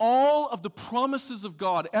 where all of the promises of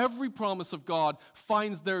God, every promise of God,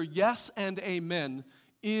 finds their yes and amen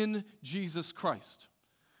in Jesus Christ.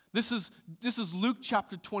 This is Luke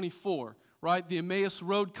chapter 24. Right, the Emmaus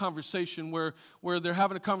Road conversation where they're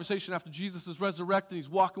having a conversation after Jesus is resurrected. He's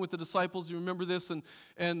walking with the disciples. You remember this?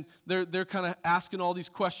 And they're kind of asking all these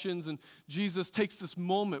questions. And Jesus takes this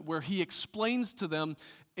moment where he explains to them.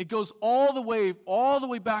 It goes all the way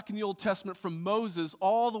back in the Old Testament from Moses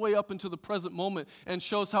all the way up into the present moment and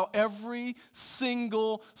shows how every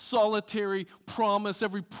single solitary promise,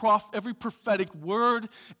 every prophetic word,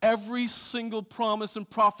 every single promise and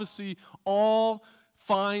prophecy all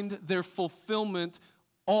find their fulfillment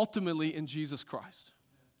ultimately in Jesus Christ.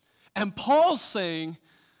 And Paul's saying,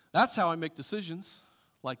 that's how I make decisions,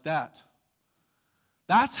 like that.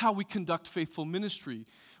 That's how we conduct faithful ministry.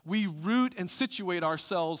 We root and situate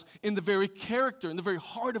ourselves in the very character, in the very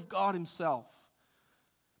heart of God himself.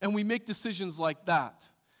 And we make decisions like that.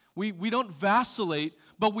 We don't vacillate,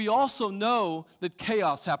 but we also know that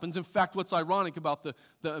chaos happens. In fact, what's ironic about the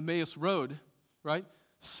Emmaus Road, right?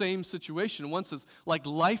 Same situation. One says, like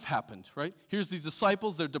life happened, right? Here's these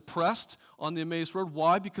disciples, they're depressed on the Emmaus Road.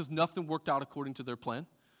 Why? Because nothing worked out according to their plan,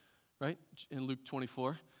 right? In Luke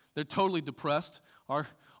 24. They're totally depressed. Our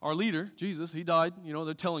leader, Jesus, he died.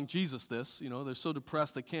 They're telling Jesus this. They're so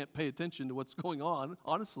depressed they can't pay attention to what's going on,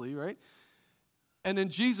 honestly, right? And then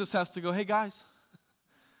Jesus has to go, hey, guys,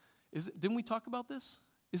 didn't we talk about this?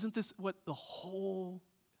 Isn't this what the whole,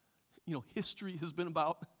 history has been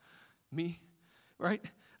about? Me, right?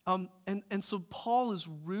 And so Paul is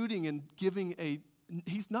rooting and giving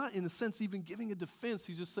he's not in a sense even giving a defense.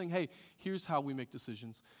 He's just saying, hey, here's how we make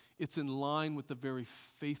decisions. It's in line with the very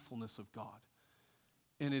faithfulness of God.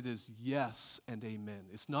 And it is yes and amen.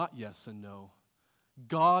 It's not yes and no.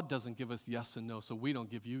 God doesn't give us yes and no, so we don't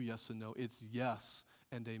give you yes and no. It's yes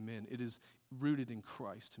and amen. It is rooted in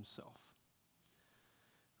Christ himself.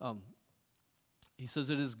 He says,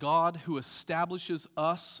 it is God who establishes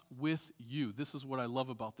us with you. This is what I love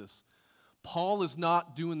about this. Paul is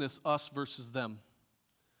not doing this us versus them.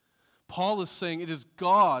 Paul is saying it is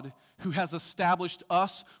God who has established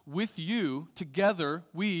us with you together,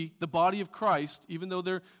 we, the body of Christ, even though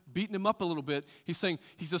they're beating him up a little bit, he's saying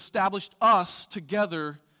he's established us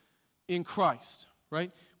together in Christ,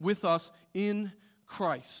 right? With us in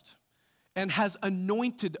Christ, and has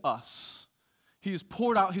anointed us. He has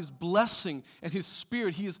poured out his blessing and his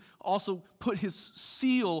Spirit. He has also put his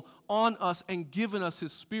seal on us and given us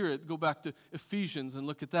his Spirit. Go back to Ephesians and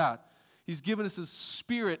look at that. He's given us his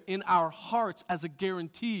Spirit in our hearts as a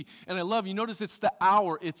guarantee. And I love, you notice it's the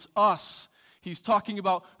hour, it's us. He's talking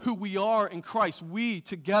about who we are in Christ, we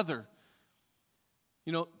together.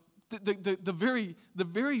 The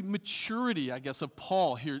very maturity, I guess, of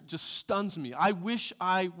Paul here just stuns me. I wish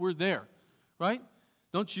I were there, right?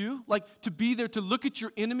 Don't you? Like to be there to look at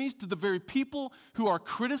your enemies, to the very people who are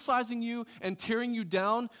criticizing you and tearing you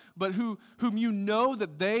down, but whom you know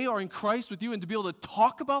that they are in Christ with you, and to be able to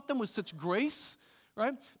talk about them with such grace,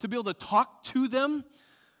 right? To be able to talk to them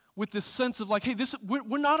with this sense of like, hey,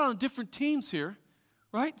 we're not on different teams here,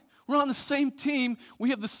 right? We're on the same team. We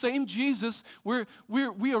have the same Jesus.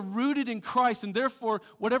 We are rooted in Christ, and therefore,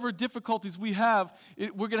 whatever difficulties we have,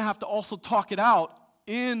 we're going to have to also talk it out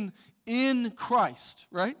in Christ,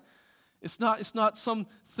 right? It's not some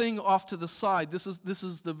thing off to the side. This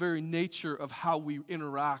is the very nature of how we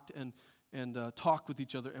interact and talk with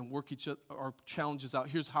each other and work our challenges out.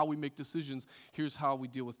 Here's how we make decisions. Here's how we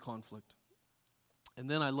deal with conflict. And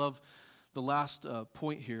then I love the last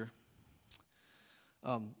point here.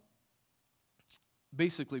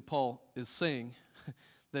 Basically, Paul is saying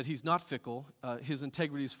that he's not fickle. His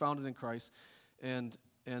integrity is founded in Christ, and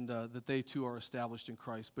that they too are established in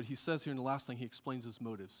Christ. But he says here in the last thing, he explains his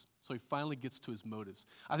motives. So he finally gets to his motives.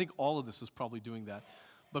 I think all of this is probably doing that.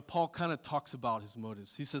 But Paul kind of talks about his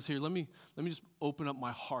motives. He says here, let me just open up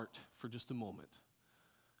my heart for just a moment.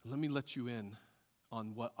 Let me let you in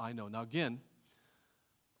on what I know. Now again,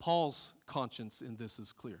 Paul's conscience in this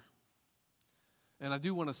is clear. And I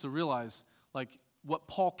do want us to realize, like, what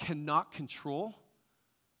Paul cannot control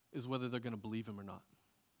is whether they're going to believe him or not.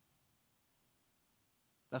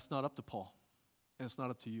 That's not up to Paul, and it's not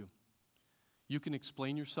up to you. You can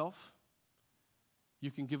explain yourself. You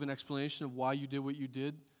can give an explanation of why you did what you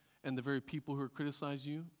did, and the very people who are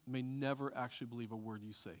criticizing you may never actually believe a word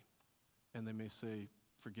you say. And they may say,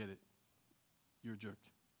 forget it. You're a jerk.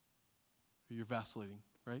 Or you're vacillating,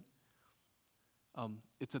 right?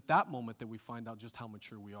 It's at that moment that we find out just how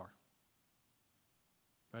mature we are,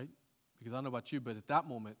 right? Because I don't know about you, but at that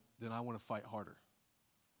moment, then I want to fight harder.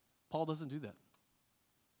 Paul doesn't do that.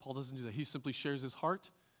 Paul doesn't do that. He simply shares his heart,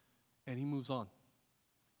 and he moves on.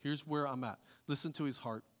 Here's where I'm at. Listen to his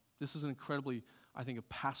heart. This is an incredibly, I think, a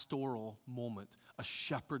pastoral moment, a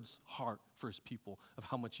shepherd's heart for his people of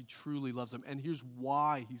how much he truly loves them. And here's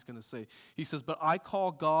why he's going to say. He says, but I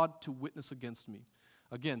call God to witness against me.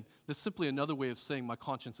 Again, this is simply another way of saying my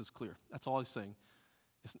conscience is clear. That's all he's saying.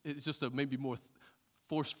 It's just a maybe more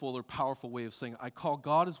forceful or powerful way of saying, I call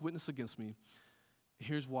God as witness against me.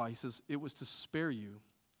 Here's why. He says, it was to spare you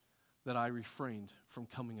that I refrained from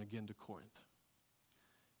coming again to Corinth.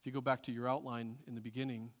 If you go back to your outline in the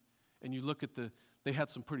beginning and you look at they had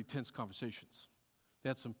some pretty tense conversations. They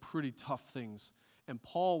had some pretty tough things. And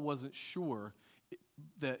Paul wasn't sure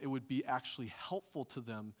that it would be actually helpful to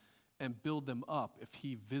them and build them up if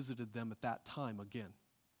he visited them at that time again.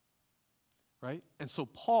 Right? And so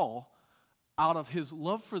Paul, out of his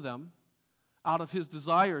love for them, out of his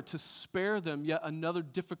desire to spare them yet another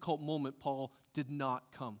difficult moment, Paul did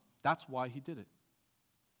not come. That's why he did it.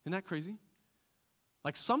 Isn't that crazy?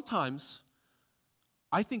 Like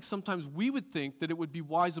I think sometimes we would think that it would be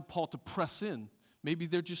wise of Paul to press in. Maybe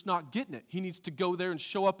they're just not getting it. He needs to go there and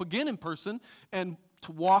show up again in person and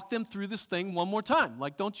to walk them through this thing one more time.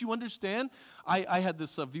 Like, don't you understand? I had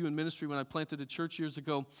this view in ministry when I planted a church years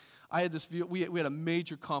ago. I had this view. We had a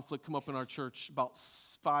major conflict come up in our church about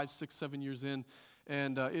 5, 6, 7 years in,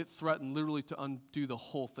 and it threatened literally to undo the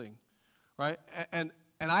whole thing, right? And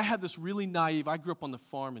I had this really naive, I grew up on the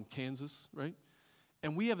farm in Kansas, right?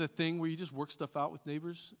 And we have the thing where you just work stuff out with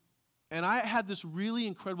neighbors. And I had this really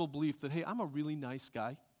incredible belief that, hey, I'm a really nice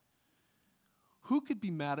guy. Who could be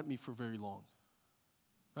mad at me for very long?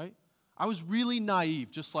 Right? I was really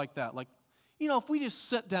naive, just like that. Like, if we just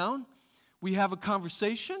sit down, we have a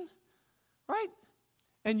conversation, right?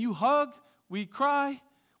 And you hug, we cry,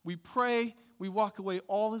 we pray, we walk away,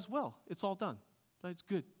 all is well. It's all done. Right? It's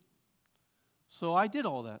good. So I did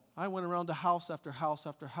all that. I went around to house after house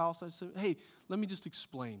after house. I said, hey, let me just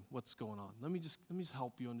explain what's going on. Let me just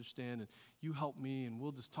help you understand, and you help me, and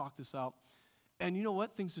we'll just talk this out. And you know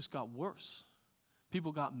what? Things just got worse.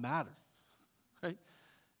 People got madder, right?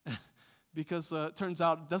 Because it turns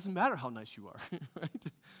out it doesn't matter how nice you are, right?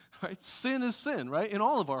 Right? Sin is sin, right? In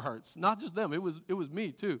all of our hearts, not just them. It was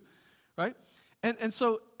me too, right? And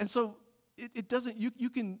so it doesn't. You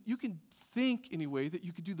can think anyway that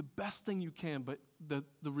you could do the best thing you can, but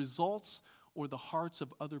the results or the hearts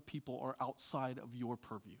of other people are outside of your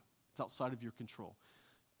purview. It's outside of your control.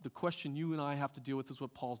 The question you and I have to deal with is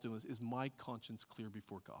what Paul's doing: is my conscience clear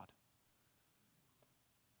before God?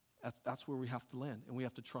 That's where we have to land, and we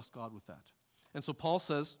have to trust God with that. And so Paul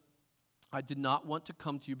says, I did not want to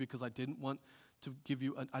come to you because I didn't want to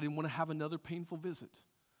I didn't want to have another painful visit.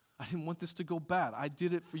 I didn't want this to go bad. I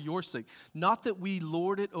did it for your sake. Not that we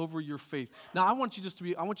lord it over your faith. Now, I want you just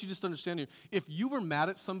to understand here. If you were mad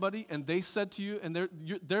at somebody and they said to you, and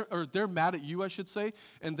they're mad at you, I should say,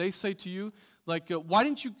 and they say to you, like, why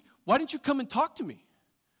didn't you come and talk to me?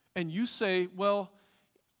 And you say, well,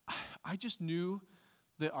 I just knew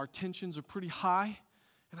that our tensions are pretty high,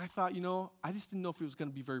 and I thought, I just didn't know if it was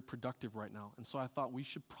going to be very productive right now, and so I thought we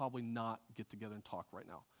should probably not get together and talk right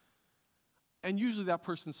now. And usually that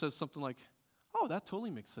person says something like, oh, that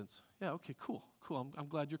totally makes sense. Yeah, okay, cool. I'm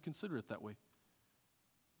glad you're considerate that way.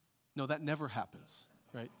 No, that never happens,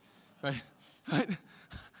 right? Right?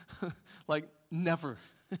 Like, never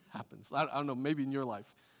happens. I don't know, maybe in your life.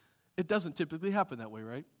 It doesn't typically happen that way,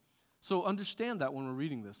 right? So understand that when we're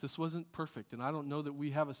reading this. This wasn't perfect, and I don't know that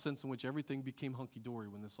we have a sense in which everything became hunky-dory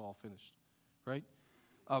when this all finished, right?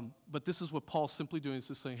 But this is what Paul's simply doing, is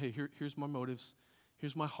just saying, hey, here's my motives,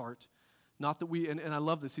 here's my heart. Not that we, and I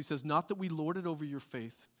love this, he says, not that we lord it over your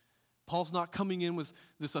faith. Paul's not coming in with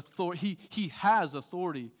this authority. He has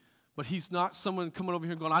authority, but he's not someone coming over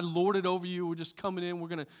here going, I lord it over you, we're just coming in,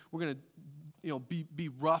 we're gonna be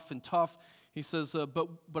rough and tough. He says, but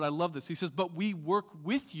I love this. He says, but we work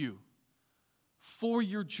with you for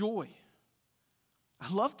your joy.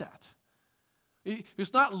 I love that.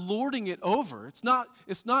 It's not lording it over. It's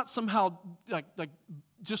not somehow like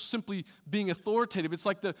just simply being authoritative. It's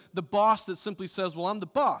like the boss that simply says, well, I'm the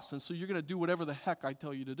boss, and so you're going to do whatever the heck I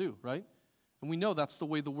tell you to do, right? And we know that's the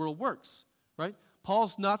way the world works, right?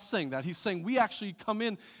 Paul's not saying that. He's saying we actually come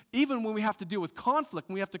in, even when we have to deal with conflict,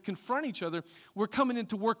 when we have to confront each other, we're coming in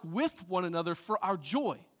to work with one another for our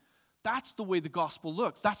joy. That's the way the gospel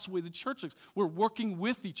looks. That's the way the church looks. We're working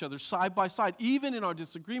with each other side by side, even in our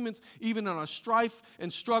disagreements, even in our strife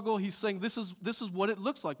and struggle. He's saying this is what it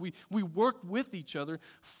looks like. We work with each other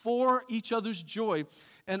for each other's joy.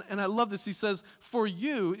 And I love this. He says, for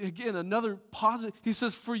you, again, another positive, he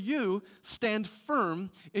says, for you, stand firm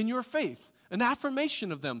in your faith. An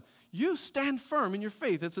affirmation of them. You stand firm in your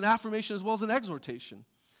faith. It's an affirmation as well as an exhortation.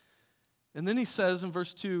 And then he says in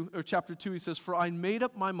chapter 2, he says, for I made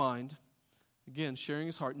up my mind, again, sharing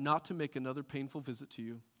his heart, not to make another painful visit to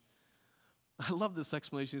you. I love this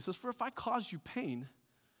explanation. He says, for if I cause you pain,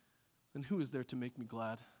 then who is there to make me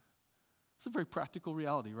glad? It's a very practical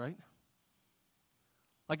reality, right?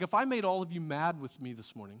 Like if I made all of you mad with me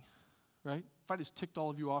this morning, right? If I just ticked all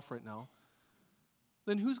of you off right now,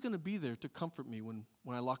 then who's going to be there to comfort me when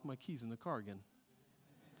I lock my keys in the car again?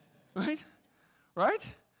 Right? Right?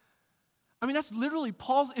 I mean, that's literally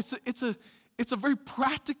Paul's. It's a very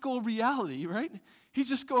practical reality, right? He's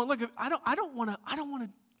just going, look, I don't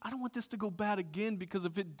want this to go bad again, because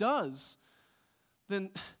if it does, then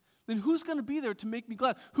who's going to be there to make me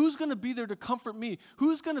glad? Who's going to be there to comfort me?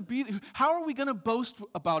 How are we going to boast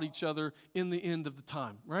about each other in the end of the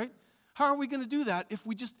time, right? How are we going to do that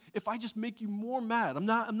if I just make you more mad? I'm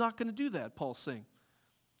not going to do that, Paul's saying.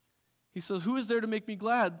 He says, who is there to make me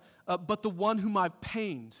glad but the one whom I've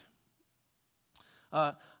pained?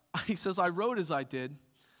 He says, I wrote as I did,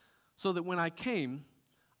 so that when I came,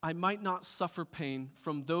 I might not suffer pain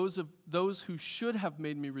from those who should have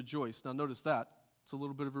made me rejoice. Now notice that. It's a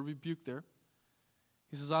little bit of a rebuke there.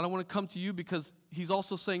 He says, I don't want to come to you, because he's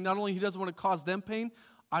also saying not only he doesn't want to cause them pain,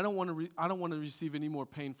 I don't want to receive any more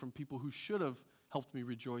pain from people who should have helped me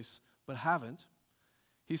rejoice but haven't.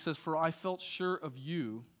 He says, for I felt sure of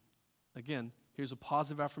you. Again, here's a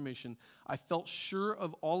positive affirmation. I felt sure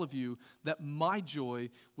of all of you that my joy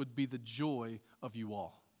would be the joy of you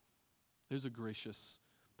all. There's a gracious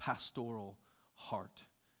pastoral heart.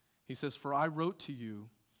 He says, for I wrote to you,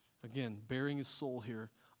 again, bearing his soul here,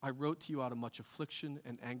 I wrote to you out of much affliction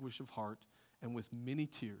and anguish of heart and with many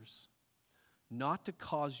tears, not to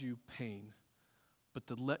cause you pain, but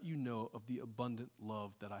to let you know of the abundant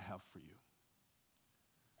love that I have for you.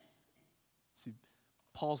 See,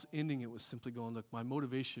 Paul's ending it was simply going, look, my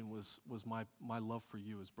motivation was my love for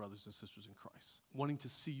you as brothers and sisters in Christ, wanting to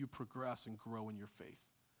see you progress and grow in your faith.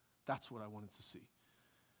 That's what I wanted to see.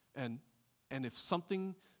 And if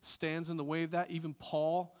something stands in the way of that, even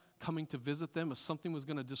Paul coming to visit them, if something was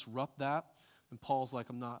going to disrupt that, then Paul's like,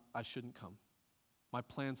 I shouldn't come. My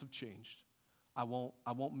plans have changed. I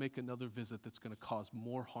won't make another visit that's going to cause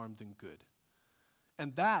more harm than good.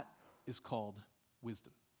 And that is called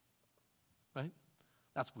wisdom, right?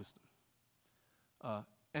 That's wisdom.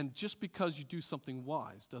 And just because you do something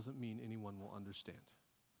wise doesn't mean anyone will understand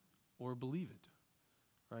or believe it,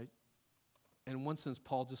 right? And in one sense,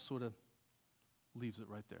 Paul just sort of leaves it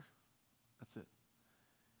right there. That's it.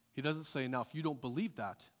 He doesn't say, now, if you don't believe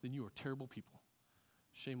that, then you are terrible people.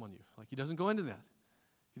 Shame on you. Like, he doesn't go into that.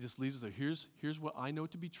 He just leaves it there. Here's what I know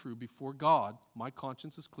to be true before God. My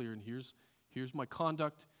conscience is clear, and here's my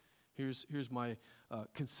conduct. Here's my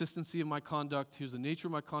consistency of my conduct. Here's the nature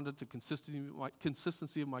of my conduct, the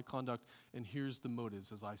consistency of my conduct, and here's the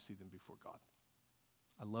motives as I see them before God.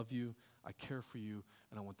 I love you, I care for you,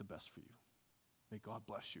 and I want the best for you. May God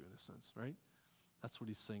bless you in a sense, right? That's what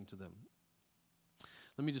he's saying to them.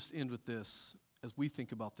 Let me just end with this. As we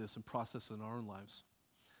think about this and process it in our own lives,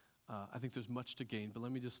 I think there's much to gain, but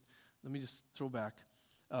let me just throw back.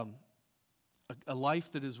 A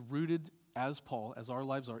life that is rooted as Paul, as our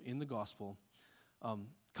lives are in the gospel.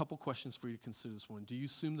 Couple questions for you to consider this one. Do you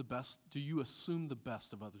assume the best? Do you assume the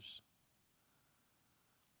best of others?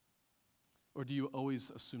 Or do you always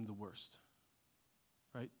assume the worst?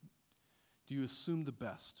 Right? Do you assume the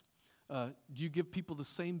best? Do you give people the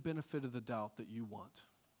same benefit of the doubt that you want?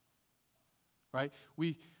 Right?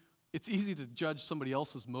 It's easy to judge somebody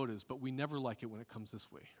else's motives, but we never like it when it comes this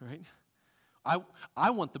way, right? I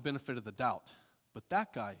want the benefit of the doubt, but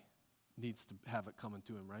that guy needs to have it coming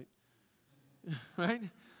to him, right? Right?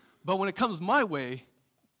 But when it comes my way,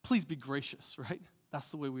 please be gracious, right? That's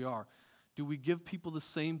the way we are. Do we give people the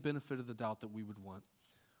same benefit of the doubt that we would want?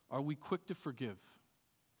 Are we quick to forgive?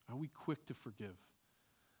 Are we quick to forgive?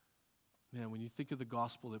 Man, when you think of the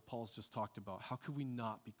gospel that Paul's just talked about, how could we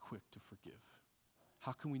not be quick to forgive?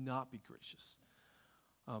 How can we not be gracious?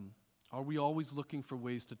 Are we always looking for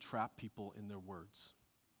ways to trap people in their words?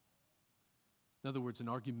 In other words, an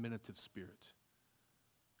argumentative spirit.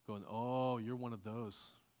 Going, oh, you're one of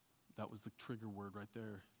those. That was the trigger word right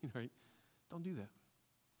there. Right? Don't do that.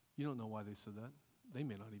 You don't know why they said that. They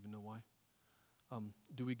may not even know why.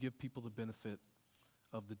 Do we give people the benefit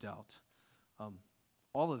of the doubt?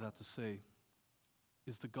 All of that to say,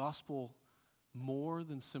 is the gospel more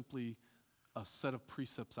than simply a set of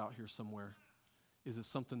precepts out here somewhere? Is it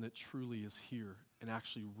something that truly is here and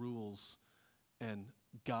actually rules and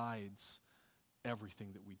guides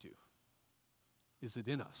everything that we do? Is it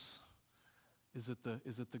in us? Is it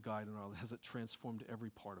the guide in our life? Has it transformed every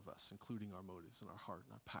part of us, including our motives and our heart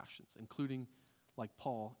and our passions, including, like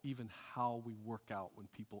Paul, even how we work out when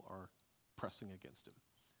people are pressing against him,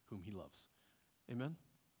 whom he loves? Amen?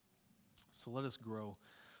 So let us grow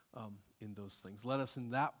in those things. Let us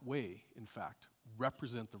in that way, in fact,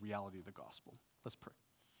 represent the reality of the gospel. Let's pray.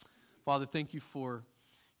 Father, thank you for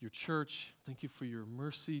your church. Thank you for your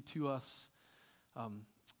mercy to us.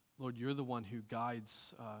 Lord, you're the one who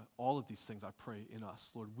guides all of these things, I pray, in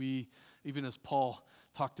us. Lord, we, even as Paul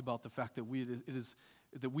talked about the fact that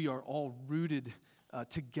we are all rooted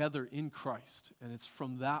together in Christ, and it's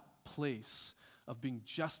from that place of being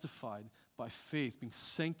justified by faith, being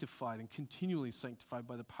sanctified and continually sanctified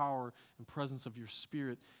by the power and presence of your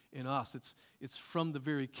Spirit in us. It's from the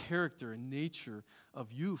very character and nature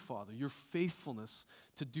of you, Father, your faithfulness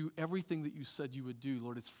to do everything that you said you would do,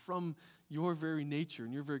 Lord. It's from your very nature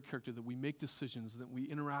and your very character that we make decisions, that we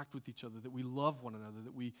interact with each other, that we love one another,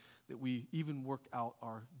 that we even work out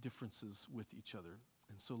our differences with each other.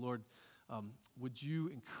 And so, Lord, would you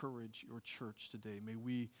encourage your church today? May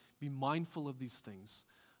we be mindful of these things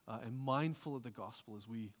and mindful of the gospel as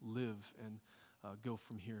we live and go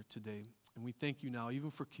from here today. And we thank you now,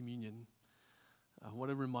 even for communion. What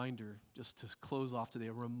a reminder, just to close off today,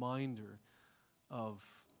 a reminder of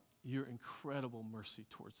your incredible mercy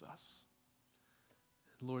towards us.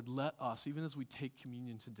 Lord, let us, even as we take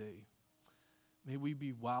communion today, may we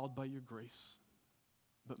be wowed by your grace,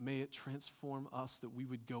 but may it transform us that we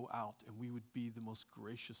would go out and we would be the most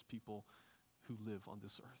gracious people who live on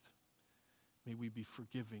this earth. May we be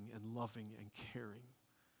forgiving and loving and caring.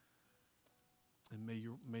 And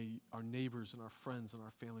may our neighbors and our friends and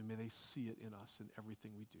our family, may they see it in us in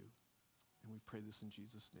everything we do. And we pray this in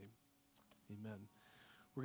Jesus' name. Amen.